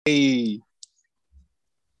Hey,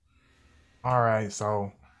 All right,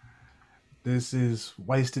 so this is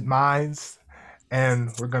Wasted Minds,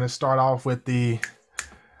 and we're gonna start off with the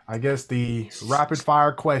rapid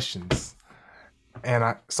fire questions.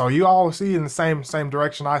 And so you all see in the same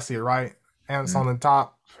direction I see it, right? And it's on the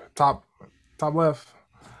top, top left,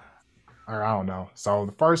 or I don't know. So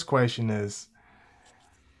the first question is,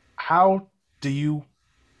 how do you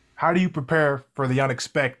how do you prepare for the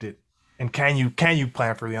unexpected, and can you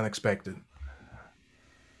plan for the unexpected?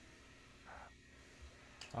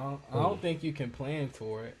 I don't think you can plan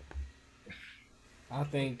for it. I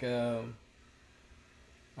think I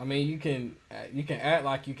mean you can act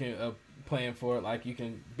like you can plan for it, like you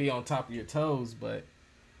can be on top of your toes, but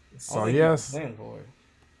I don't So think you can yes, plan for it.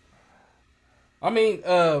 I mean,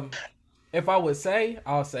 if I would say,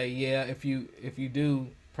 I'll say yeah. If you do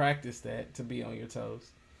practice that to be on your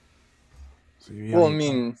toes, so you well, I you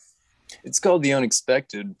mean, it's called the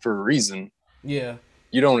unexpected for a reason. yeah,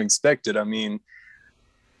 You don't expect it. I mean,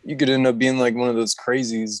 you could end up being like one of those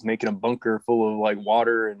crazies making a bunker full of like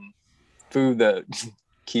water and food that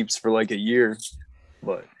keeps for like a year.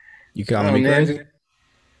 But You calling oh me man, crazy?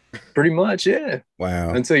 pretty much, yeah.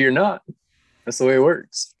 Wow. Until you're not. That's the way it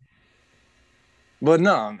works. But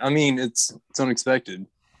no, I mean, it's unexpected.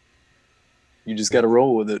 You just got to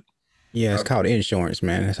roll with it. Yeah, it's called insurance,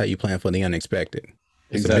 man. That's how you plan for the unexpected.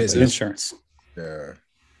 It's a Exactly. business. Insurance. Yeah.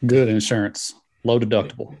 Good insurance. Low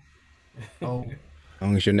deductible. oh As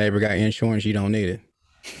long as your neighbor got insurance, you don't need it.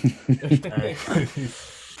 hey.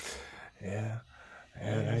 yeah.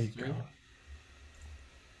 Yeah, there you go.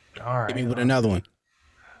 All Hit right. me with another one.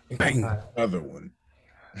 Bang. Another one.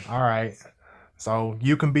 All right. So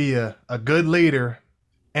you can be a good leader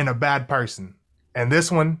and a bad person. And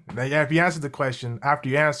this one, if you answer the question, after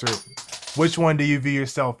you answer it, which one do you view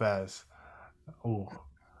yourself as? Oh,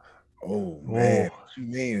 Oh man, oh. what you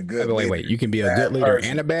mean a Wait, good wait, leader, wait. You can be a good bad leader and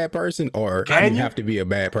person? a bad person, or do Can you you? have to be a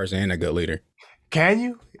bad person and a good leader? Can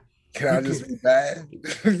you? Can You I just can. be bad?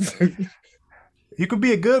 You could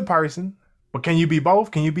be a good person, but can you be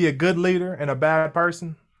both? Can you be a good leader and a bad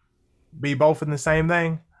person? Be both in the same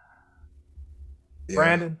thing, Yeah.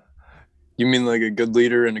 Brandon? You mean like a good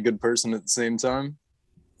leader and a good person at the same time?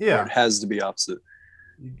 Or it Yeah, has to be opposite?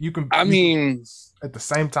 you can. I You can mean, at the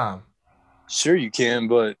same time. sure you can,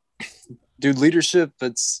 but dude, leadership,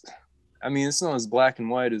 I mean, it's not as black and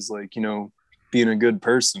white as like, being a good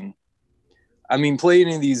person. I mean, play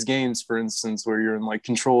any of these games, for instance, where you're in like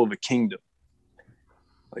control of a kingdom.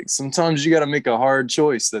 Like sometimes you got to make a hard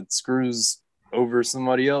choice that screws over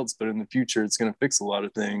somebody else, but in the future, it's going to fix a lot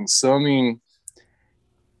of things. So, I mean,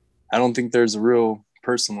 I don't think there's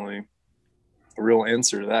personally, a real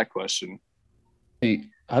answer to that question.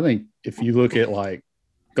 I think if you look at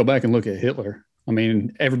go back and look at Hitler. I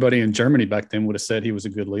mean, everybody in Germany back then would have said he was a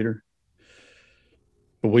good leader,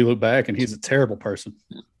 but we look back and he's a terrible person.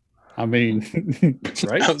 I mean,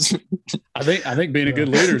 right? I was, I think being a good Yeah.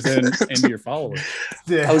 leader is in your followers.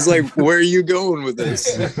 I was like, where are you going with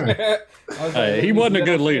this? I was like, He wasn't a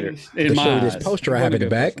good leader finish. in To my show you this eyes. poster He I have in wasn't the a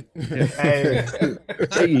back. good person.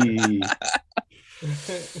 Hey,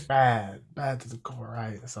 bad to the core,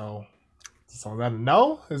 right? So that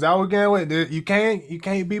no, is that what we're getting with? You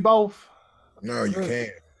can't be both. No, you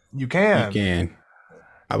can't. You You can, can.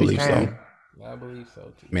 I you believe so. can. I believe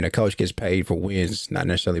so too. I mean, a coach gets paid for wins, not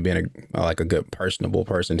necessarily being like a good personable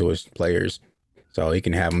person to his players. So he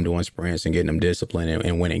can have them doing sprints and getting them disciplined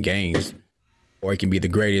and winning games. Or he can be the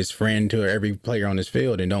greatest friend to every player on his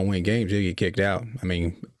field and don't win games. He'll get kicked out. I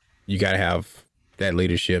mean, you got to have that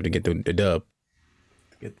leadership to get the dub.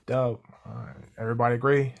 Get the dub. All right. Everybody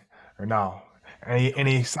agree or no?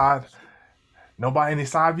 Any side? Nobody any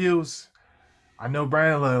side views? I know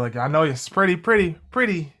Brandon like I know it's pretty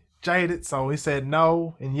jaded, so he said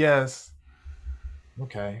no and yes.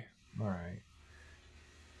 Okay. All right.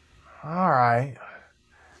 All right.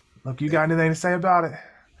 Look, you got anything to say about it?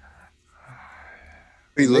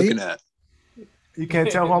 What are you Me? looking at? You can't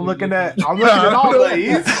tell who I'm looking at. I'm looking at I all don't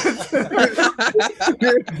these. know.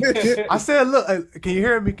 I said, look, can you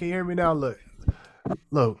hear me? Can you hear me now? Look.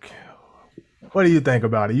 What do you think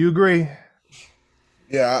about it? You agree?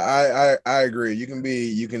 Yeah, I agree. You can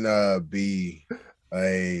be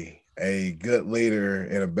a good leader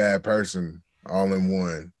and a bad person all in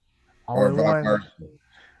one, All or in vice one. versa.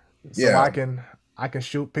 So Yeah, I can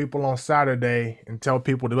shoot people on Saturday and tell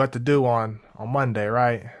people what to do on Monday,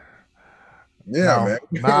 right? yeah, No, man.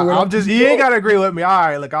 nah. What I'll else just you you ain't want? gotta agree with me. All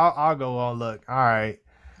right, look, I'll go on. Look, all right,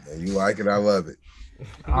 And you like it, I love it.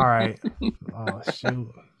 all right. Oh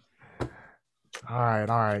shoot. All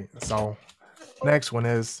right. So next one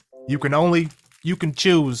is you can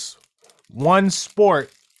choose one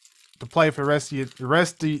sport to play for the rest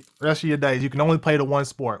of your days. You can only play the one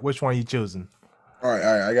sport. Which one are you choosing? All right.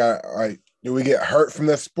 I got. All right. Do we get hurt from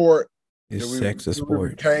this sport? Is sex a Do we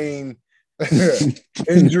sport? retain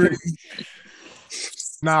injury?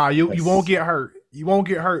 Nah, you won't get hurt. You won't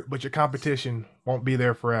get hurt, but your competition won't be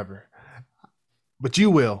there forever. But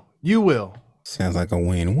you will. You will. Sounds like a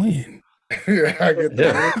win-win. I get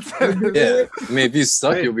that. Yeah. I mean, if you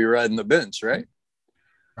suck, you'll be riding the bench, right?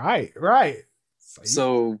 Right.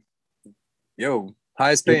 So, yo,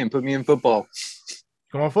 highest paying, put me in football.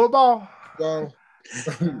 Come on, football. So,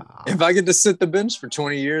 If I get to sit the bench for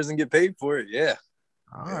 20 years and get paid for it, yeah.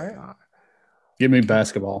 All right. Give me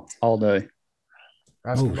basketball all day.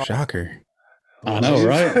 Oh, shocker. I know,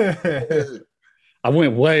 right? I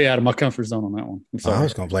went way out of my comfort zone on that one. I'm sorry. I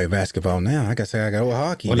was going to play basketball now. I got to say I got with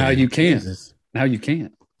hockey. Well, now you can't. Now you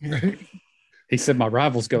can't. He said my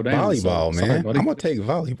rivals go down. Volleyball, so, man. sorry, I'm going to take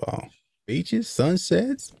volleyball. Beaches,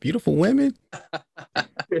 sunsets, beautiful women.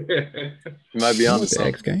 You might be on to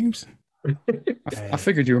X Games. I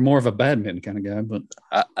figured you were more of a badminton kind of guy, but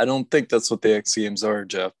I don't think that's what the X Games are,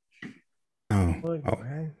 Jeff. Look,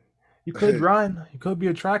 man. You could run. You could be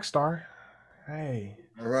a track star. Hey.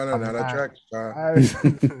 I'm running out of track star.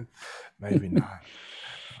 Maybe not.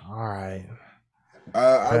 All right.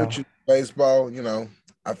 I would choose baseball. You know,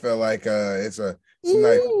 I feel like it's a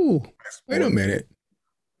nice. Ooh, wait a minute.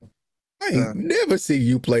 I ain't never seen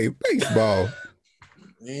you play baseball.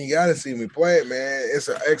 You got to see me play it, man. It's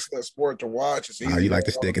an excellent sport to watch. It's easy. Oh, you like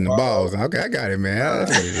to stick in the balls. Okay, I got it, man.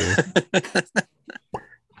 That's what it is.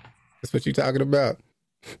 That's what you talking about.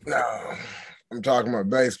 No, I'm talking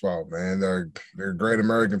about baseball, man. They're a great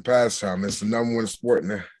American pastime. It's the number one sport in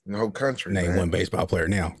the whole country. Name man. one baseball player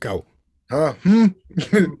now. Go. Huh?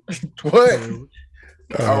 What?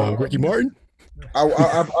 Ricky Martin?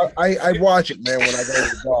 I watch it, man, when I go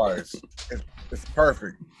to the bars. It's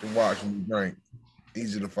perfect to watch when you drink.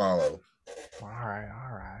 Easy to follow. All right.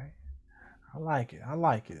 I like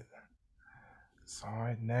it. So, all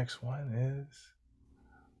right, next one is.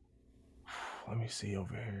 Let me see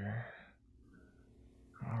over here.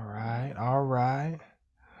 All right.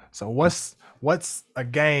 So what's a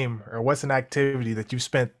game or what's an activity that you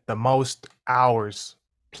spent the most hours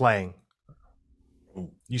playing?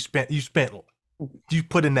 You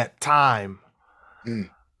put in that time.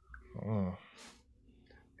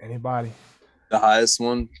 Anybody? The highest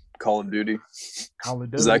one, Call of Duty.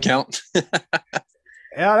 Does that count?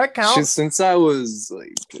 Yeah, that counts. Since I was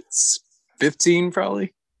like 15,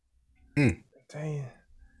 probably. Dang.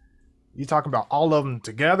 You talking about all of them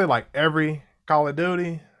together, like every Call of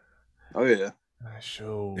Duty? Oh yeah.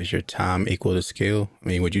 Sure. Is your time equal to skill? I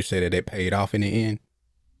mean, would you say that it paid off in the end?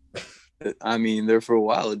 I mean, there for a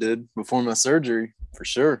while it did before my surgery, for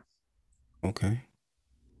sure. Okay.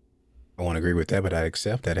 I won't agree with that, but I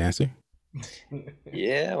accept that answer.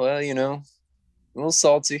 Yeah, well, you know, a little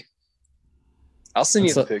salty. I'll send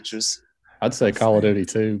you the pictures. I'd say Call of Duty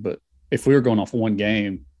too, but if we were going off one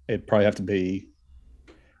game, it'd probably have to be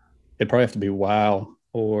WoW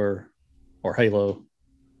or Halo.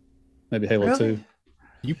 Maybe Halo 2.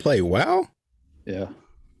 You play WoW? Yeah.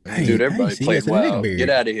 Dude, everybody played WoW. Get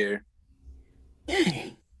out of here.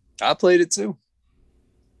 I played it too.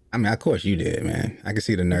 I mean, of course you did, man. I can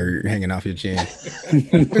see the nerd hanging off your chin.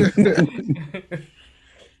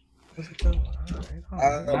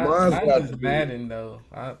 Mine's just Madden though.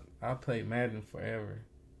 I played Madden forever.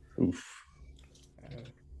 Oof.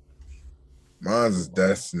 Mine's is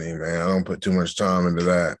Destiny, man. I don't put too much time into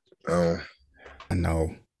that. I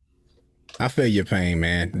know. I feel your pain,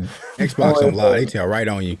 man. Xbox don't lie. They tell right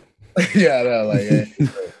on you. Yeah, I know. Like,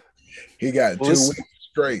 he got 2 weeks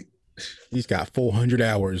straight. He's got 400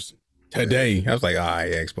 hours today. I was like, all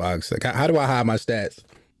right, Xbox. Like, how do I hide my stats?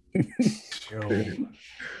 That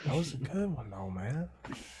was a good one, though, man.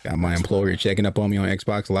 Got my employer checking up on me on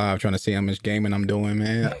Xbox Live, trying to see how much gaming I'm doing,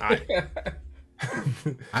 man.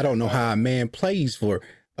 I don't know how a man plays for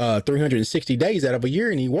 360 days out of a year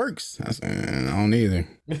and he works. I said, I don't either.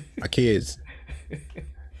 My kids.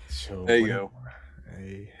 There you go.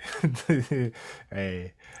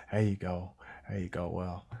 Hey, there you go.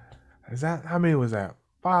 Well, is that how many was that?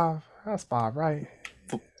 5? That's 5, right?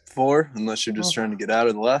 4, unless you're just trying to get out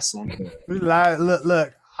of the last one.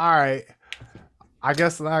 Look. All right. I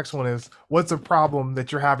guess the next one is, what's a problem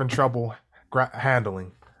that you're having trouble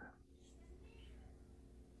handling?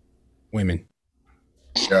 Women.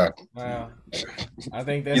 Yeah. Wow. I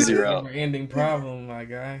think that's a never-ending problem, my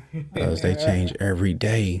guy. Because they change every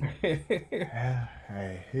day. Yeah.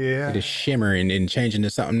 It is shimmering and changing to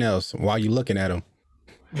something else while you're looking at them.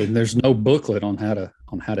 And there's no booklet on how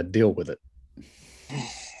to deal with it.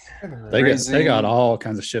 They got all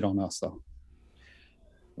kinds of shit on us though.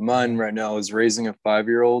 Mine right now is raising a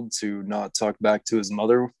 5-year-old to not talk back to his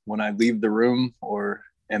mother when I leave the room or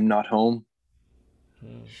am not home.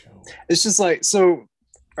 It's just like, so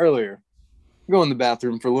earlier, go in the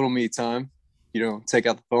bathroom for a little me time, take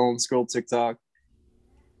out the phone, scroll TikTok.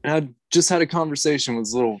 And I just had a conversation with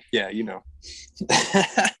this little,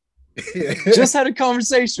 just had a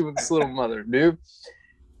conversation with this little mother, dude.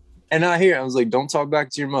 And I was like, don't talk back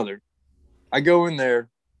to your mother. I go in there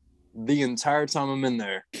the entire time I'm in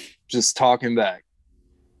there, just talking back.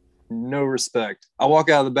 No respect. I walk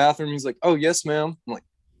out of the bathroom. He's like, oh, yes, ma'am. I'm like,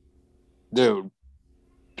 dude,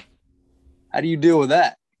 how do you deal with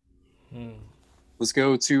that? Let's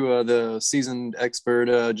go to the seasoned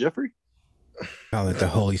expert, Jeffrey. Call it the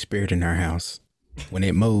Holy Spirit in our house. When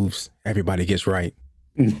it moves, everybody gets right.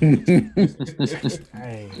 Hey.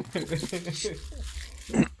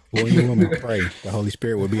 Well, you want me to pray? The Holy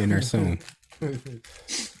Spirit will be in there soon.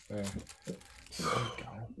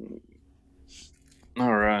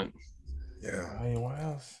 All right. Yeah. Anyone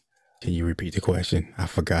else? Can you repeat the question?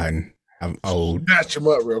 I've forgotten. I'm old. Match him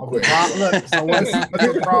up real quick. Look, so what's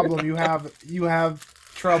the problem? You have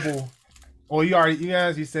trouble. Well, you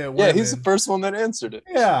said women. Yeah, he's the first one that answered it.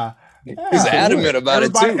 Yeah. He's adamant about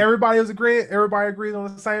it too. Everybody was agreeing. Everybody agrees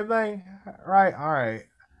on the same thing, right? All right.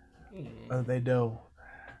 They do.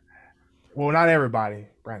 Well, not everybody,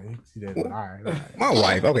 Brandon. You did, but all right. My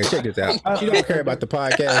wife. Okay, check this out. She don't care about the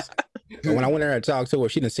podcast. But when I went there and talked to her,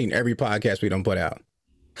 she done seen every podcast we done put out.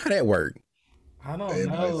 How that work? I don't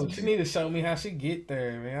know. She need to show me how she get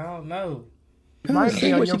there, man. I don't know. You might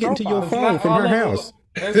see what she getting to your phone from her house.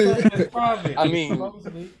 That's private. I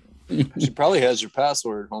mean, she probably has your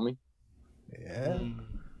password, homie. Yeah.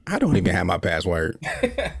 I don't even have my password.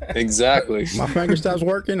 Exactly. My finger stops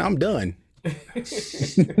working, I'm done.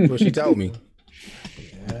 That's what she told me.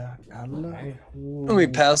 Yeah, I love it. How many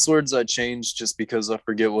passwords I changed just because I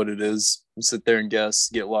forget what it is? I sit there and guess,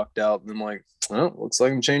 get locked out, and I'm like, well, looks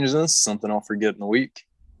like I'm changing this. Something I'll forget in a week.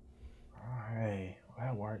 All right, well,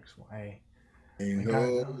 that works. Well, hey, Ain't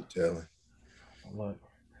no telling. look,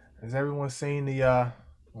 has everyone seen the?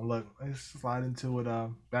 Well, look, let's slide into it.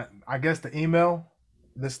 That I guess the email,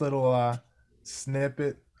 this little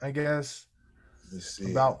snippet, I guess,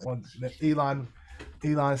 about what Elon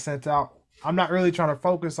sent out. I'm not really trying to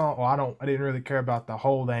focus on. Well, I didn't really care about the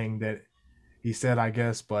whole thing that he said, I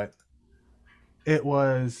guess, but it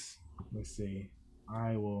was. Let's see.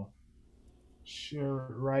 I will share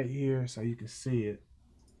it right here so you can see it.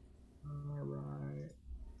 All right.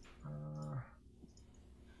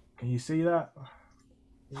 Can you see that?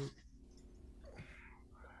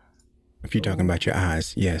 If you're talking about your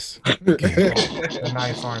eyes, yes. They're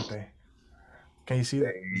nice, aren't they? Can you see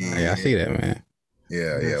that? Yeah, I see that, man.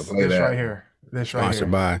 Yeah, This that. right here. This right Sponsored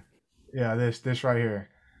here. by. Yeah, this right here.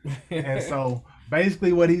 And so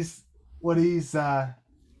basically what he's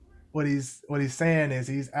saying is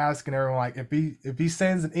he's asking everyone, like, if he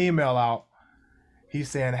sends an email out,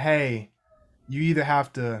 he's saying, hey, you either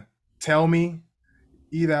have to tell me,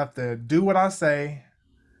 either have to do what I say,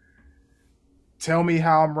 tell me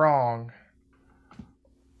how I'm wrong,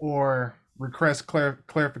 or request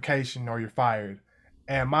clarification, or you're fired.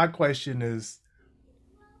 And my question is,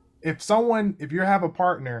 if you have a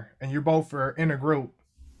partner and you're both are in a group,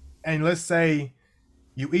 and let's say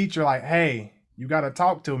you each are like, hey, you got to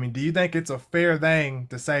talk to me. Do you think it's a fair thing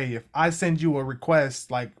to say, if I send you a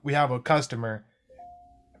request, like we have a customer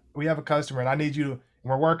and I need you to,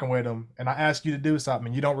 we're working with them, and I ask you to do something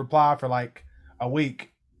and you don't reply for like a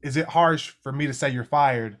week, is it harsh for me to say you're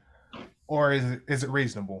fired, or is it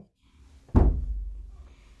reasonable?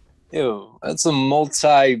 Ew, that's a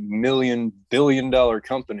multi-million billion-dollar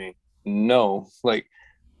company. No, like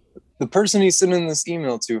the person he's sending this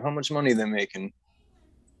email to, how much money they making?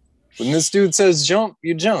 When this dude says jump,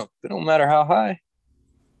 you jump. It don't matter how high,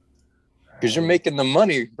 because you're making the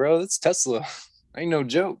money, bro. That's Tesla. Ain't no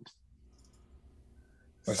joke.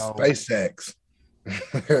 SpaceX.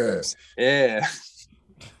 Yeah.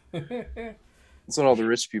 That's what all the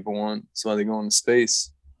rich people want. That's why they go into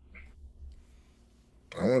space.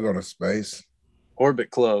 I want to go to space.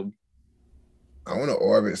 Orbit Club. I want to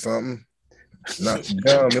orbit something. Not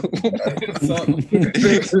dumb.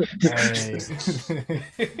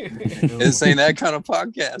 This ain't that kind of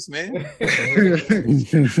podcast, man.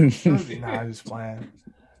 Nah, I just playing.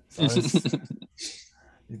 So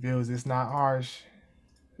it's not harsh.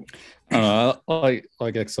 Like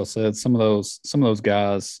Exo said, some of those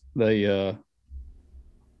guys, they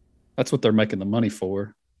that's what they're making the money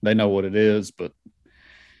for. They know what it is, but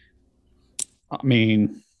I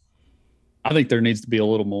mean, I think there needs to be a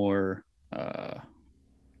little more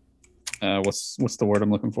what's the word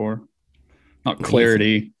I'm looking for? Not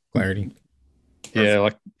clarity. Clarity. Yeah,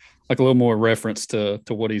 like a little more reference to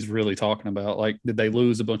what he's really talking about. Like, did they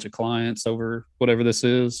lose a bunch of clients over whatever this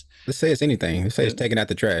is? Let's say it's anything. Let's say it's taking out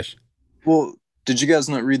the trash. Well, did you guys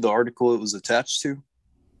not read the article it was attached to?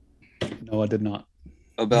 No, I did not.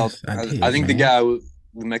 About, Yes, I did, I think man.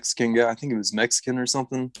 the Mexican guy, I think it was Mexican or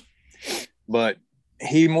something, but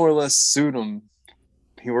he more or less sued him.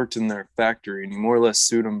 He worked in their factory and he more or less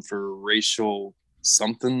sued him for racial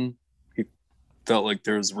something. He felt like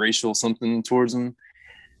there was racial something towards him.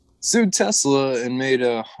 Sued Tesla and made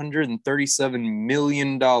 $137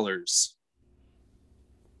 million.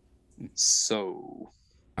 So,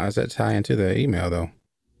 how does that tie into the email, though?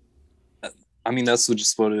 I mean, that's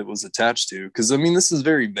just what it was attached to. Because, I mean, this is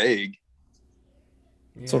very vague.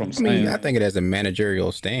 That's what I'm I mean, saying. I think it has a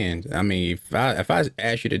managerial stand. I mean, if I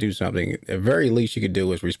ask you to do something, the very least you could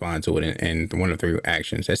do is respond to it in one of three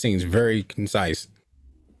actions. That seems very concise.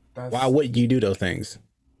 Why wouldn't you do those things?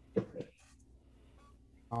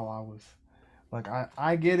 All I was like,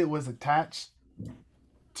 I get it was attached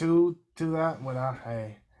to that when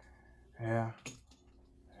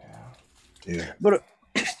yeah. But,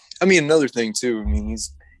 I mean, another thing, too. I mean,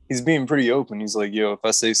 he's being pretty open. He's like, yo, if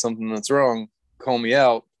I say something that's wrong, call me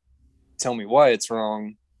out, tell me why it's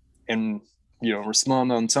wrong, and,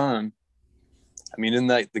 respond on time. I mean, isn't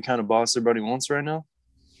that the kind of boss everybody wants right now?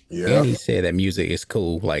 Yeah. And he said that music is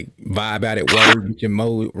cool, like vibe out at work, get your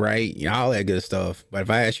mode right, all that good stuff. But if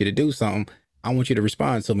I ask you to do something, I want you to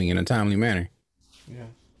respond to me in a timely manner. Yeah.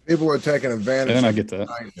 People are taking advantage. And I of get that.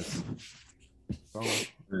 kindness. So,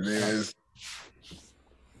 It is.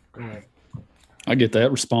 go ahead. I get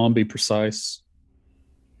that. Respond, be precise.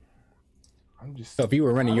 I'm just So if you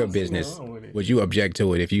were running I your don't see nothing business, wrong with it. would you object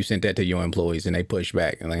to it if you sent that to your employees and they push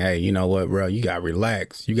back and like, hey, you know what, bro, you got to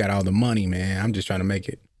relax. You got all the money, man. I'm just trying to make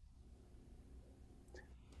it.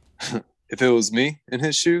 If it was me in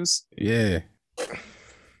his shoes, Yeah.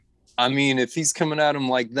 I mean, if he's coming at him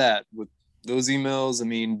like that with those emails, I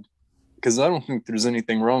mean, because I don't think there's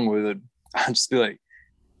anything wrong with it. I'd just be like,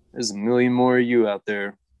 there's a million more of you out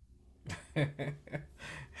there. it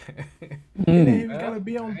ain't even gotta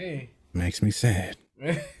be on. Hey. Makes me sad.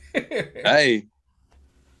 Hey,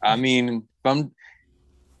 I mean, if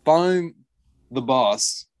I'm the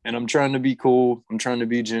boss and I'm trying to be cool, I'm trying to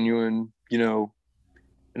be genuine,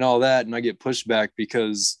 and all that, and I get pushed back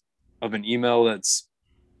because of an email that's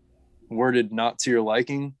worded not to your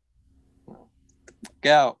liking, fuck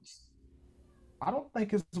out. I don't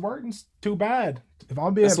think his wording's too bad. If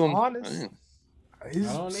I'm being honest, he's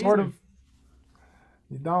I don't sort either. of.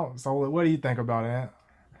 You don't. So, what do you think about that?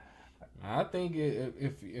 I think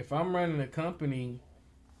if I'm running a company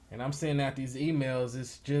and I'm sending out these emails,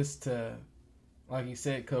 it's just to, like you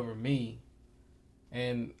said, cover me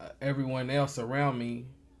and everyone else around me.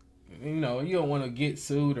 You don't want to get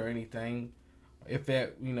sued or anything if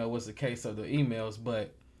that, was the case of the emails.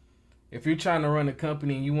 But if you're trying to run a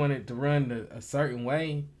company and you want it to run a certain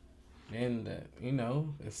way, then,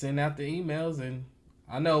 send out the emails. And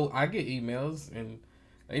I know I get emails and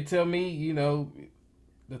they tell me,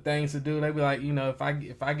 the things to do. They be like, if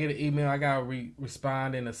I get an email, I gotta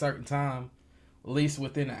respond in a certain time, at least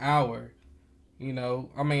within an hour. I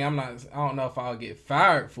mean, I don't know if I'll get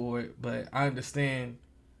fired for it, but I understand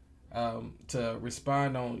to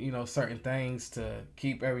respond on certain things to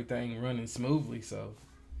keep everything running smoothly. So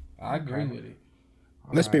I agree with it.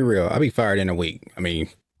 Let's be real. I'll be fired in a week. I mean,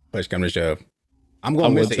 push come to shove. I'm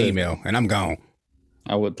gonna miss the email and I'm gone.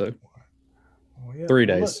 I would too. Well, yeah. 3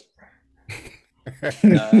 days. I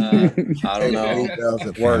don't know.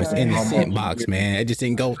 It's in the sent box, man. It just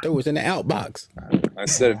didn't go through. It's in the out box. I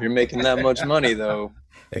said, if you're making that much money, though,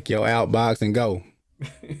 Take your out box and go.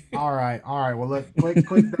 All right. Well, look, quick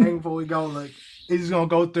thing before we go. Look, he's just gonna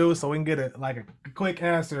go through so we can get a quick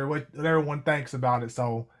answer what everyone thinks about it.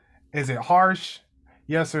 So, is it harsh?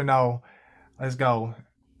 Yes or no? Let's go.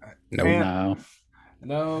 No. No.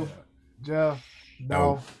 No. Jeff,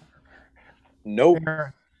 no. nope.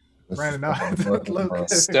 Aaron, Brandon, no. Luke.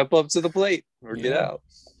 Step up to the plate or get out.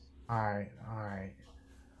 All right.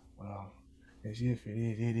 Well, it's if it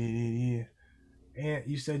is. And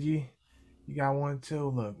you said you got one too.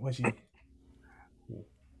 Look, what you?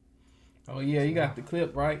 Oh yeah, you got the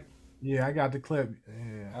clip right. Yeah, I got the clip.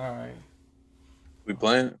 Yeah. All right. We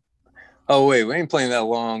playing? Oh wait, we ain't playing that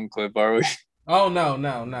long clip, are we? Oh no.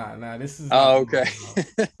 This is. Oh, okay.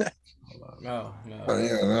 No. Oh,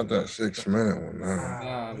 yeah, not that 6 minute one. No.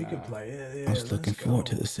 Nah, We could play it. Yeah, I was looking forward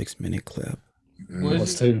to the 6 minute clip.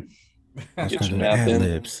 Was too. I was Get gonna your do nap in.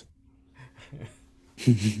 ad-libs.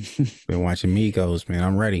 Been watching Migos, man.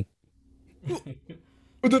 I'm ready.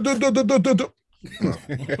 All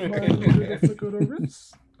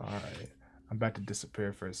right, I'm about to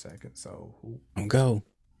disappear for a second. So who Go.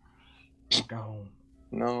 gone?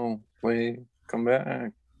 No, wait, come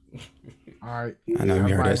back. All right, I know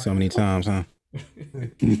you heard that so many times, huh? Hey,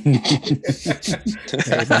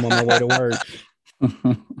 I'm on my way to work.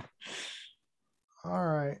 all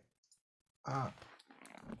right.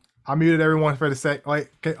 I muted everyone for the sec. Wait,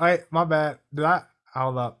 my bad. Did I?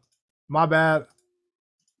 Hold up. My bad.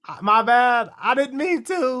 My bad. I didn't mean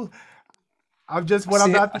to. I'm just what I'm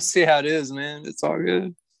about I to. see how it is, man. It's all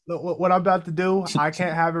good. What I'm about to do. I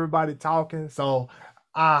can't have everybody talking, so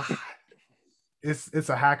it's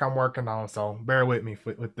a hack I'm working on. So bear with me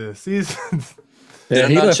with this. Did I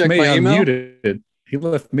he not left check me my email? unmuted. He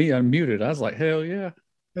left me unmuted. I was like, hell yeah.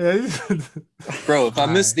 Bro, if I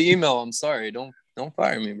missed Alright. the email, I'm sorry. Don't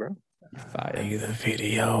fire me, bro. Play the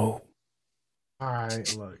video. All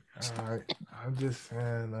right, look. All right, I'm just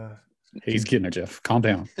saying. He's getting it, Jeff. Calm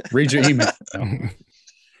down. Read your email.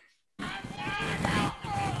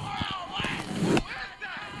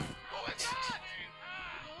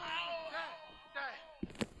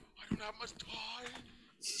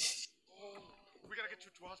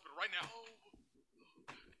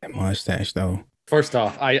 That mustache, though. First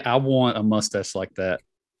off, I want a mustache like that.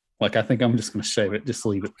 Like, I think I'm just going to shave it. Just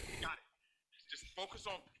leave it. Got it. Just focus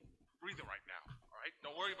on breathing right now. All right?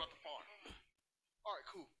 Don't worry about the farm. All right,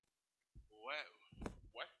 cool.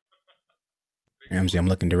 What? Ramsey, I'm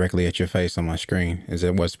looking directly at your face on my screen. Is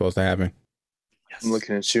that what's supposed to happen? Yes. I'm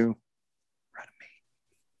looking at you. Right at me.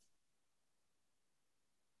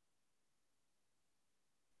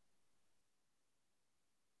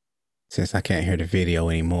 Since I can't hear the video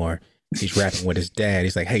anymore, he's rapping with his dad.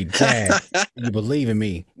 He's like, "Hey, Dad, you believe in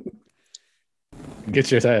me?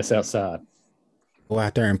 Get your ass outside. Go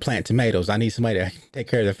out there and plant tomatoes. I need somebody to take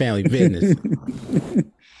care of the family business."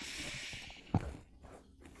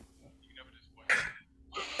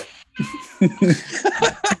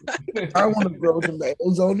 I want to grow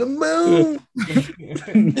tomatoes on the moon.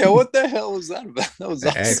 Yeah, what the hell was that about? That was The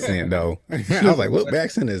awesome. accent, though. I was like, "What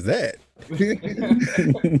accent is that?"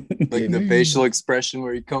 Like the facial expression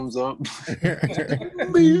where he comes up.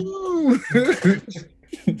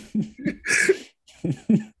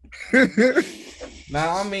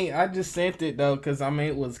 Nah, I mean, I just sent it though, because I mean,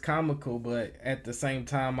 it was comical, but at the same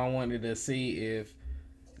time, I wanted to see if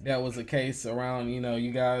that was a case around,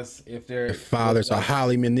 you guys, if they're. The fathers are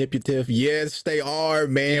highly manipulative. Yes, they are,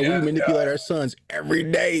 man. Yeah. We manipulate our sons every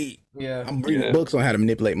day. Yeah. I'm reading Yeah. books on how to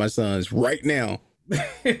manipulate my sons right now.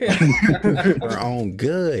 For our own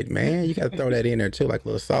good, man. You got to throw that in there too, like a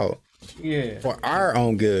little salt. Yeah. For our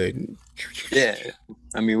own good. Yeah.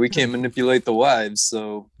 I mean, we can't manipulate the wives,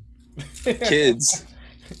 so kids.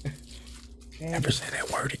 Never say that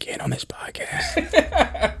word again on this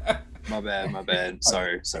podcast. My bad.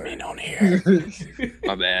 Sorry. I mean, on here.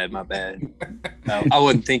 My bad. I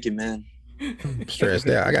wasn't thinking, man. I'm stressed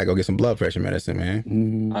out. I gotta go get some blood pressure medicine,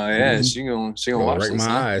 man. Oh yeah, she gonna watch Break this. my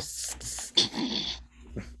Huh? eyes.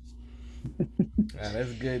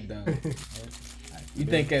 That's good though. You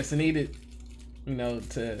think that's needed,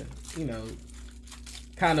 to,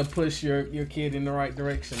 kind of push your kid in the right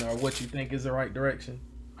direction, or what you think is the right direction?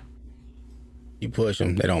 You push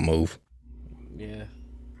them, they don't move. Yeah.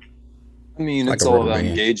 I mean, Like it's a all rubber about band.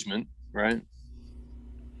 engagement, right?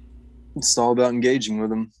 It's all about engaging with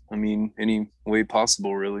them. I mean, any way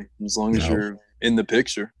possible, really, as long as No. you're in the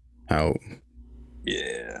picture. How?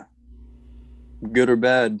 Yeah. Good or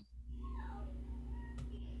bad.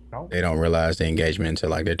 They don't realize the engagement until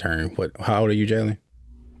like their turn. How old are you, Jalen?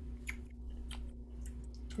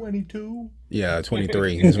 22. Yeah,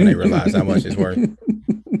 23 is when they realize how much it's worth.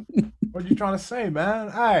 What you trying to say,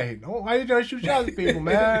 man? Hey, why you trying to shoot shots at people,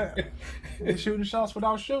 man? They shooting shots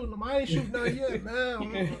without shooting them. I ain't shooting none yet,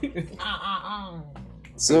 man.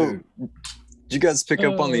 So, did you guys pick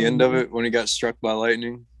up on the end of it when he got struck by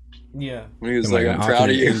lightning? Yeah. When he was Like like, an I'm proud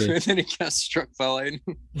of you. alternate ending. And then he got struck by lightning.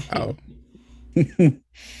 Oh,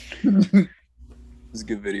 It's a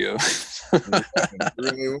good video. It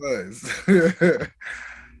really was.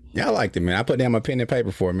 yeah, I liked it, man. I put down my pen and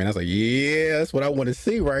paper for it, man. I was like, yeah, that's what I want to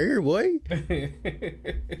see right here, boy.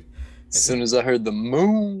 As soon as I heard the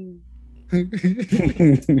moon.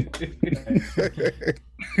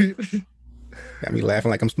 Got me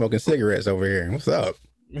laughing like I'm smoking cigarettes over here. What's up?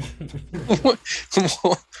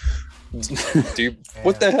 Dude,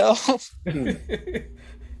 what the hell?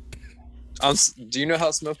 Do you know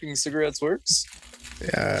how smoking cigarettes works?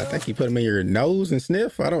 Yeah, I think you put them in your nose and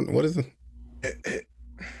sniff. I don't. What is it?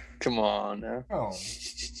 Come on now. Oh,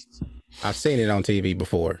 I've seen it on TV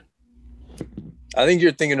before. I think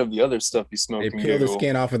you're thinking of the other stuff you They smoke in peel the Google.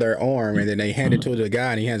 skin off of their arm and then they hand it to the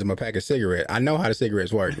guy and he hands him a pack of cigarettes. I know how the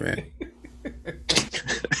cigarettes work, man.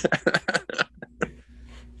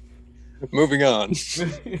 Moving on.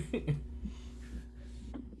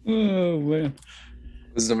 Oh man.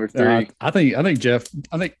 This is number Yeah, 3. I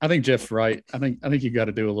think Jeff's right. I think you got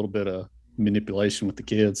to do a little bit of manipulation with the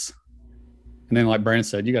kids, and then like Brandon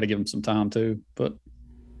said, you got to give them some time too. But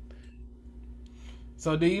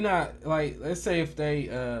So do you not like? Let's say if they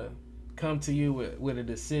come to you with a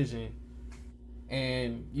decision,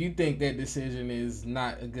 and you think that decision is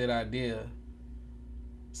not a good idea.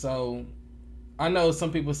 So I know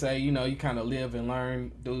some people say, you know, you kind of live and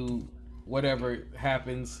learn through whatever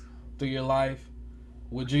happens through your life.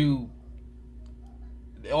 Would you,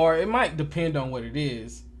 or it might depend on what it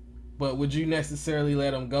is, but would you necessarily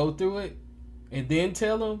let them go through it and then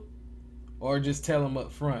tell them, or just tell them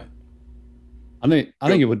up front? I think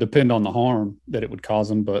it would depend on the harm that it would cause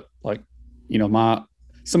them. But like, you know,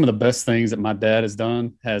 some of the best things that my dad has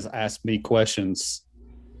done has asked me questions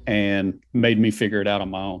and made me figure it out on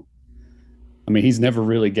my own. I mean, he's never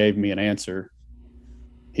really gave me an answer.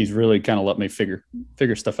 He's really kind of let me figure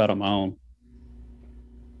stuff out on my own.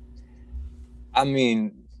 I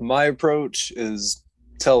mean, my approach is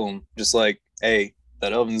tell them just like, hey,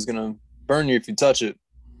 that oven's gonna burn you if you touch it.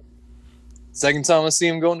 Second time I see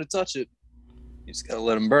him going to touch it, you just gotta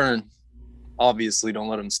let him burn. Obviously, don't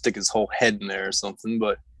let him stick his whole head in there or something,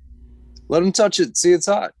 but let him touch it, see it's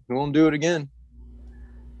hot. He won't do it again.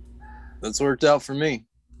 That's worked out for me.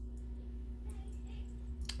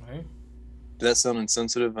 Right. Did that sound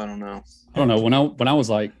insensitive? I don't know. I don't know. When I was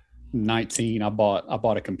like 19, I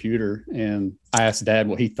bought a computer, and I asked Dad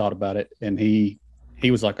what he thought about it, and he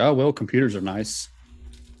was like, "Oh well, computers are nice."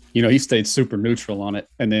 You know, he stayed super neutral on it.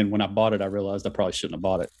 And then when I bought it, I realized I probably shouldn't have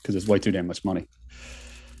bought it because it's way too damn much money.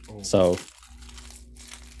 Oh. So,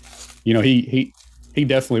 you know, he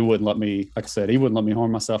definitely wouldn't let me. Like I said, he wouldn't let me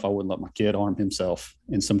harm myself. I wouldn't let my kid harm himself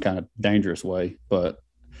in some kind of dangerous way. But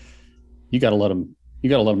you got to let him. You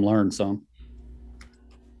got to let them learn some.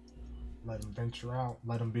 Let them venture out.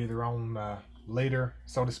 Let them be their own leader,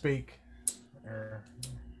 so to speak.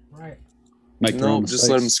 Right. Make their own just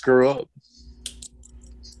let them screw up.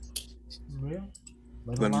 Yeah.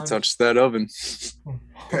 Let them touch that oven.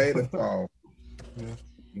 Okay, to fall. Yeah.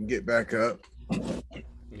 You can get back up.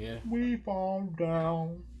 Yeah. We fall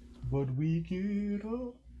down, but we get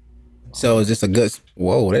up. So is this a good?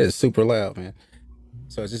 Whoa, that is super loud, man.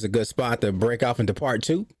 So is this a good spot to break off into part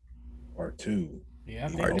 2? Part 2. Yeah,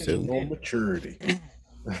 part 2. No maturity.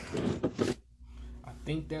 I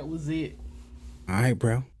think that was it. All right,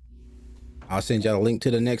 bro. I'll send y'all a link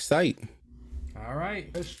to the next site. All right,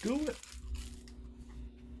 let's do it.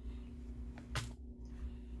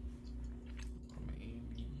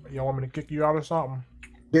 Y'all want me to kick you out or something?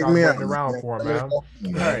 Kick me out. Around for it, man.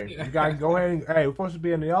 Hey, you gotta go ahead. Hey, we're supposed to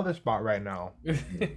be in the other spot right now.